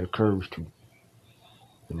 I had the courage to.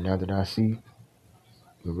 And now that I see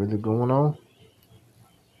what's really going on,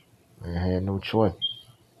 I had no choice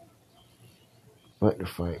but to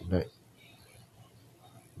fight back.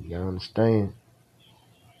 You gotta understand,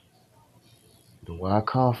 the where I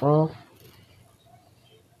come from,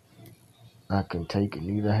 I couldn't take it,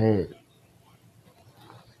 neither had it.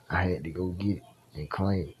 I had to go get it and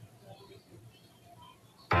claim it.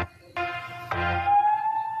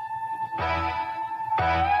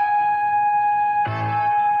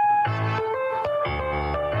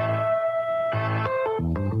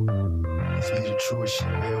 Say the truest shit I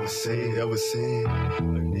ever said. A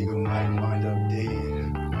nigga might wind up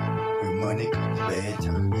dead. When money comes, bad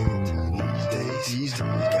time. These days,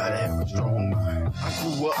 gotta have a strong mind. I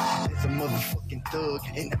grew up as a motherfucking thug,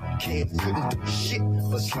 and I can't do shit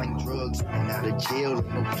but slang drugs. And out of jail,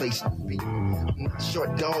 ain't no place to be. I'm not a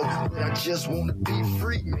short dog, but I just wanna be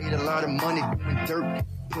free. Made a lot of money doing dirt,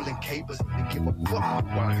 pulling capers, and give a fuck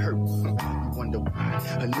why I hurt. I wonder why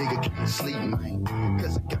a nigga can't sleep, man.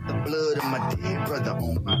 Cause I got the blood of my dead brother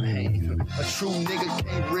on my hand. A true nigga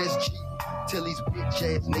can't rest cheap till these bitch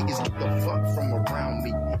ass niggas get the fuck from around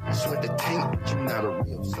me. I swear the tank, but you not a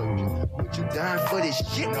real soldier. Would you die for this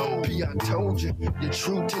shit? No, P, I told you. You're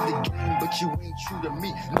true to the game, but you ain't true to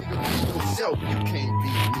me. Nigga, be yourself. You can't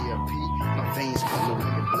beat me up, P. My veins color in the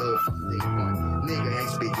blood from day one. Nigga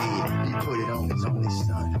expect dead. He put it on his only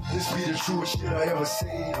son. This be the truest shit I ever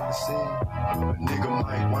seen. A nigga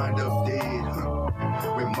might wind up dead.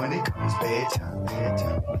 When money comes, bad time.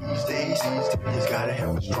 These days, you gotta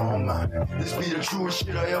have a strong mind. This be the truest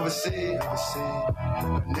shit I ever seen.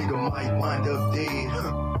 A nigga might wind up dead.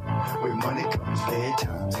 When money comes, bad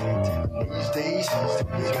times. These days,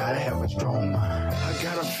 you gotta have a strong mind. I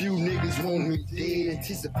got a few niggas want me dead,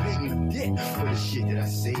 anticipating death for the shit that I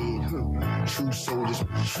said. True soldiers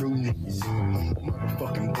with true niggas.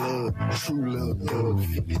 Motherfucking blood, true love.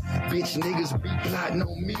 Bitch niggas be plotting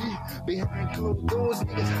on me. Behind closed doors,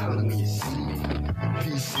 niggas hollering when you see me.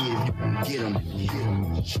 PC, if you can get them, hit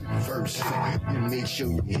them. Shoot first, then make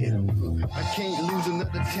sure you hit them. I can't lose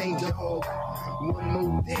another tank dog. One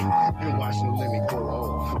more day, and watch no let me go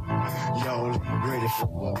off. Y'all ain't ready for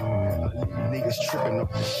war. I leave niggas tripping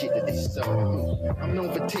off the shit that they saw. I'm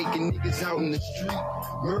known for taking niggas out in the street.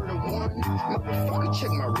 Murder one, motherfucker, check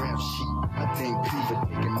my rap sheet. I thank P for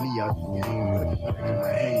taking me out the game. Put the back in my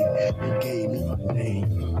hand and gave me my name.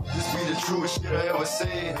 This be the truest shit I ever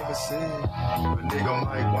said. A nigga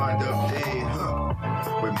might wind up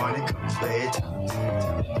dead, When money comes, bad times.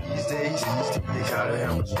 These days, you gotta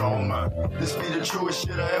have a strong mind. This be the truest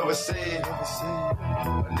shit I ever said. A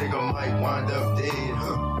nigga might wind up dead,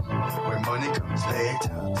 When money comes, bad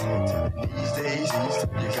times. These days,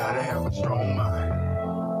 you gotta have a strong mind.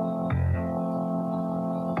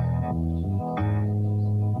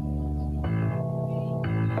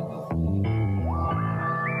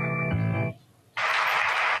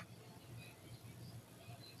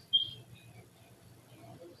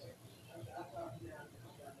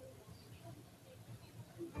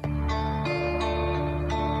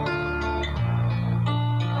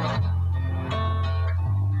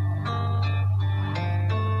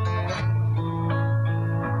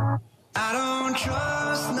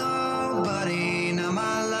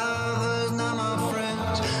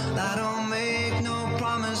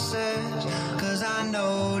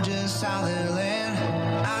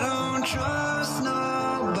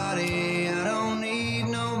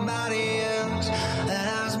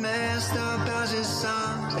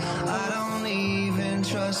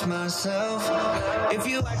 Myself. If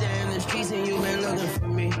you out there in the streets and you been looking for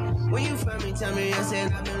me, when you find me, tell me I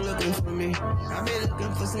said I've been looking for me. I've been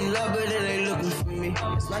looking for some love, but it ain't looking for me.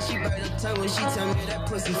 That's why she bite her tongue when she tell me that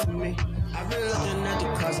pussy for me. I've been looking at the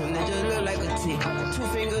cross and they just look like a T. 2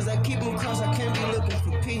 fingers, I keep them crossed, I can't be looking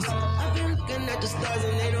for peace. I've been looking at the stars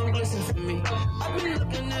and they don't glisten for me. I've been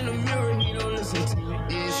looking in the mirror and he don't listen to me.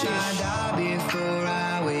 If I die before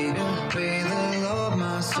I wake, pray the Lord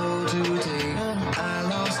my soul to take. I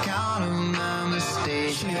lost count of my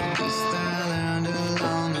mistakes, just I learned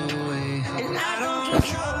along the way. And I don't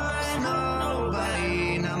trust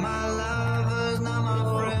nobody, not my lovers, not my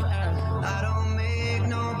friends. I don't make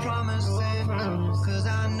no promises, cause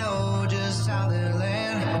I know just how they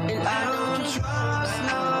land. And I don't trust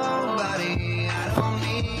nobody, I don't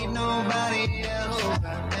need nobody else.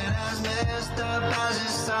 And as messed up as it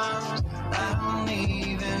sounds, I don't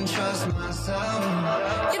even trust myself.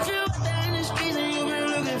 If you're out there in the streets and you been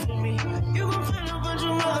looking for me, you gon' find a bunch of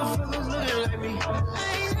motherfuckers looking like me. I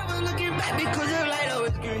ain't never looking back because the light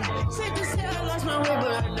always green. Safe to say I lost my way,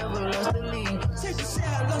 but I never lost the lead. Safe to say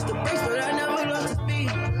I lost the brakes, but I never lost the speed.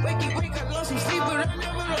 Wake, I lost some sleep, but I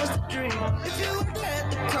never lost the dream. If you out there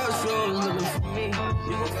at the crossroads looking for me, you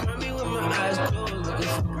gon' find me with my eyes closed looking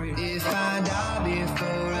for grief. If I die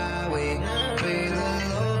before I wake, pray the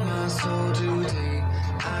Lord my soul to take.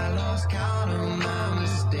 I lost count of my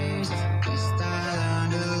mistakes, just I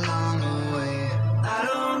learned along the way. I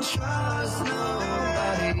don't trust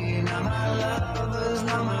nobody, not my lovers,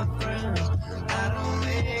 not my friends. I don't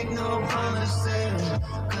make no promises,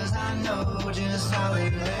 cause I know just how they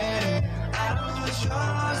land. I don't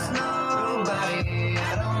trust nobody,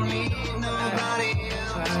 I don't need nobody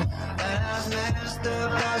else. And as messed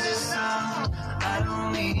up as it sounds, I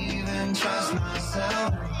don't even trust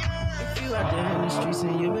myself. If you out there in the streets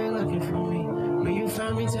and you been looking for me, when you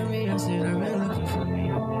find me, tell me I said I've been looking for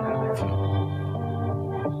me.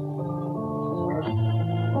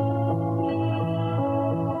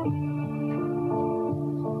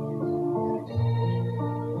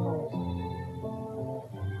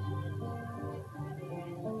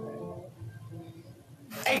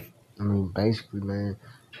 I mean, basically, man,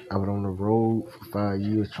 I was on the road for 5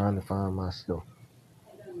 years trying to find myself,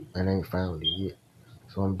 and I ain't found it yet.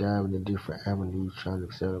 So I'm diving in different avenues trying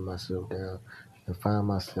to settle myself down and find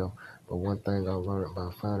myself. But one thing I learned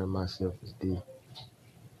about finding myself is this: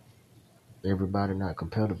 everybody not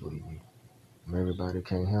compatible with you, and everybody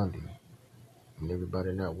can't handle you, and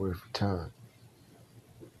everybody not worth your time.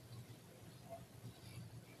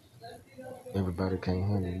 everybody can't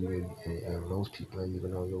handle you, and most people ain't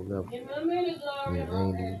even on your level. And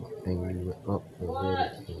they ain't even up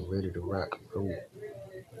and ready to rock and roll.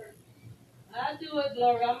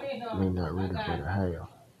 They not ready for the hell.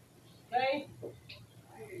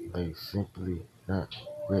 They simply not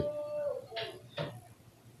ready.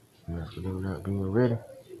 And that's for them not being ready.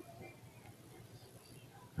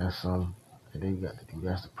 That's something that they got to do.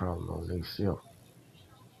 That's the problem on themselves.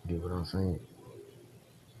 You get what I'm saying?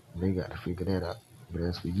 They got to figure that out. But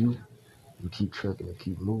as for you, you keep trucking and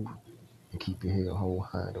keep moving and keep your head hold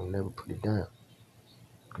high. Don't never put it down.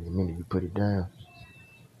 Because the minute you put it down,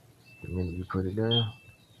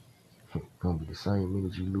 it's going to be the same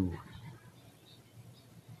minute you lose.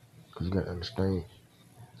 Because you got to understand,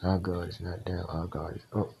 our God is not down, our God is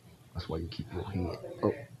up. That's why you keep your head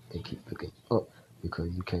up and keep looking up. Because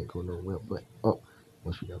you can't go nowhere but up.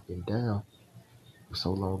 Once you have been down for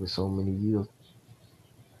so long, for so many years,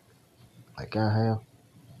 like I have,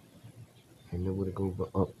 and nowhere to go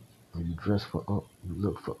but up. When you dress for up, you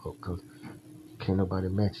look for up, because can't nobody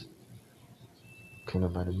match it. Can't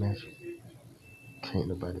nobody match it. Can't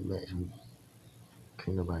nobody match me.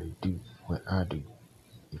 Can't nobody do what I do.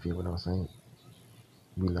 You feel what I'm saying?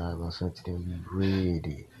 We live on Sunday, then we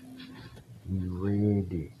ready. We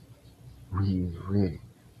ready. We ready.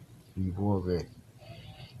 We were ready.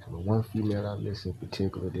 So the one female I miss in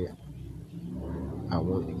particular that I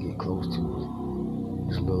wanted to get close to was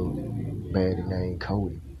this little baddie named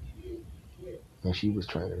Cody. And she was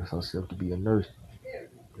training herself to be a nurse.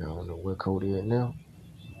 I don't know where Cody at now.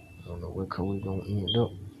 I don't know where Cody gonna end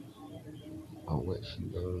up, or what she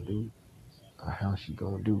gonna do, or how she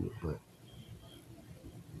gonna do it, but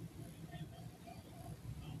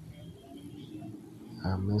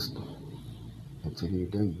I missed her. And to this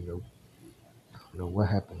day, you know, I don't know what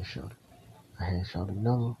happened to Shawty. I had Shawty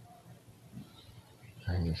number,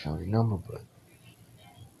 but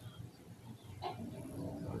I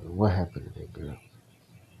don't know what happened to that girl.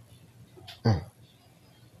 I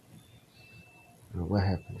don't know what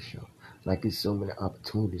happened to Shawty. Like, it's so many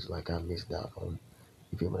opportunities like I missed out on.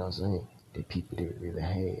 You feel what I'm saying? That people didn't really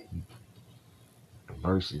have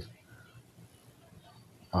versus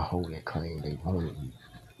a whole that claim they wanted me.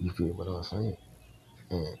 You feel what I'm saying?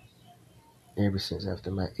 And ever since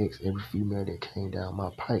after my ex, every female that came down my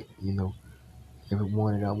pipe, you know,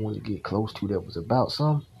 everyone that I wanted to get close to that was about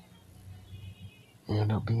something,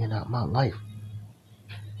 ended up being out my life.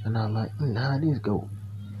 And I'm like, how this go?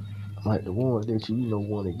 Like the ones that you know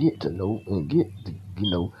want to get to know and get to, you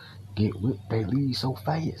know, get with, they leave so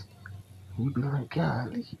fast. You be like,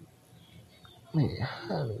 golly, man,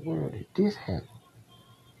 how in the world did this happen?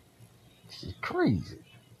 This is crazy.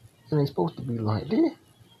 It ain't supposed to be like that.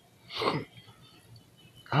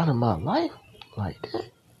 Out of my life like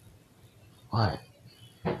that? Why?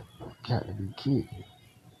 Got to be kidding me.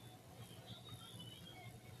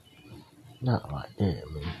 Not like that,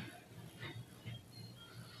 man.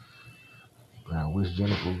 But I wish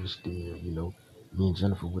Jennifer was still, you know, me and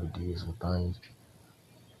Jennifer would have did some things.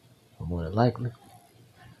 But more than likely,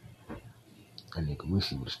 I nigga wish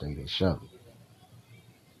he would have stayed in Charlotte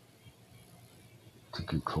to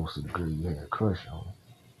get closer to the girl you had a crush on.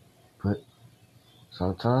 But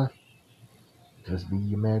sometimes, just be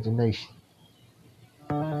your imagination.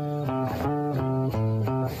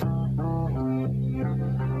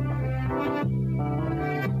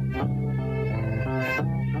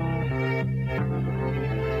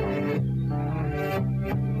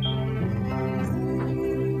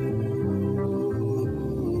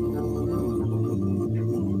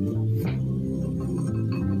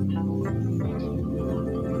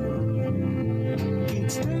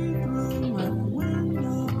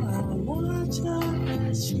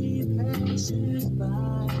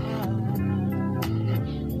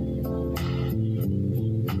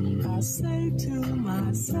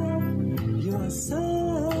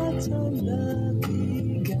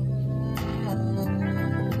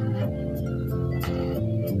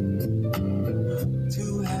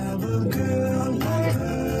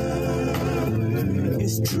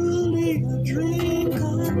 Truly a dream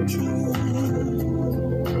come true.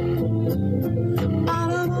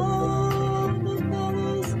 Out of all the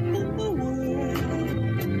fellas in the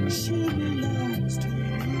world, she belongs to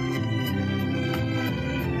you.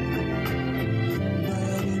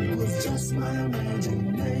 But it was just my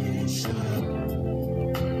imagination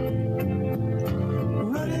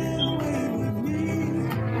running away with me.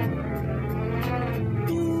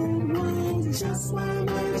 It was just my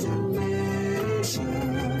imagination.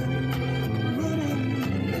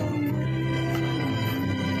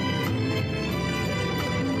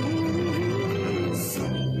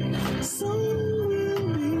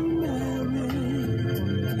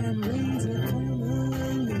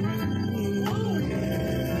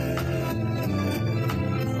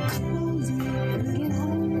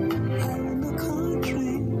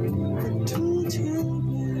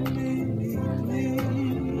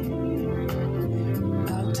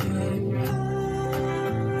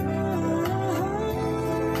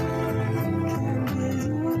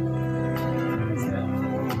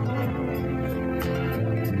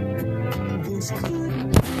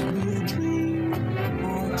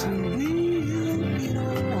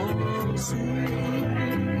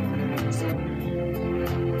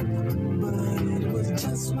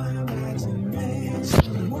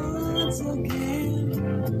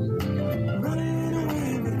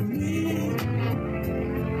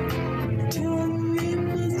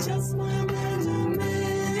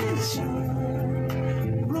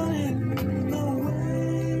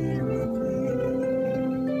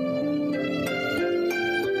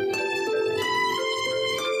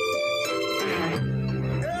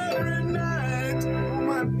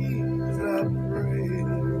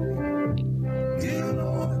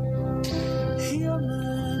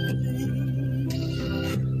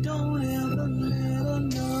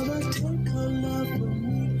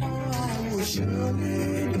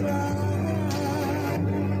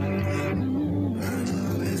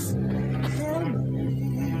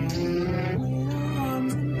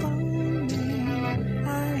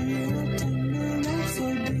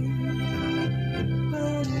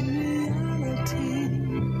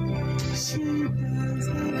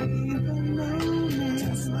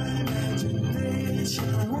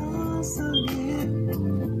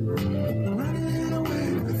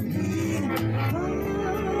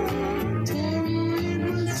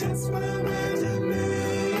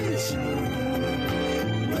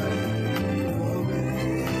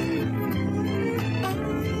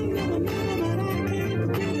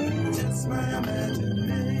 my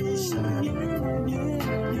imagination.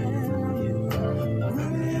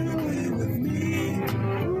 Running away with me.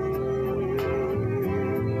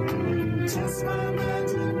 Just my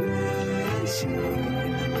imagination.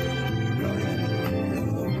 Running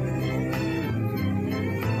away.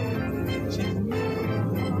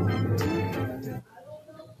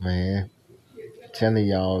 Man, telling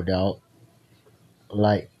y'all, dog,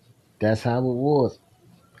 like, that's how it was.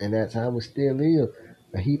 And that's how it still is.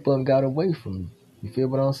 A heap of them got away from me. You feel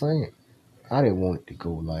what I'm saying? I didn't want it to go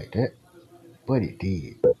like that, but it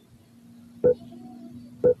did.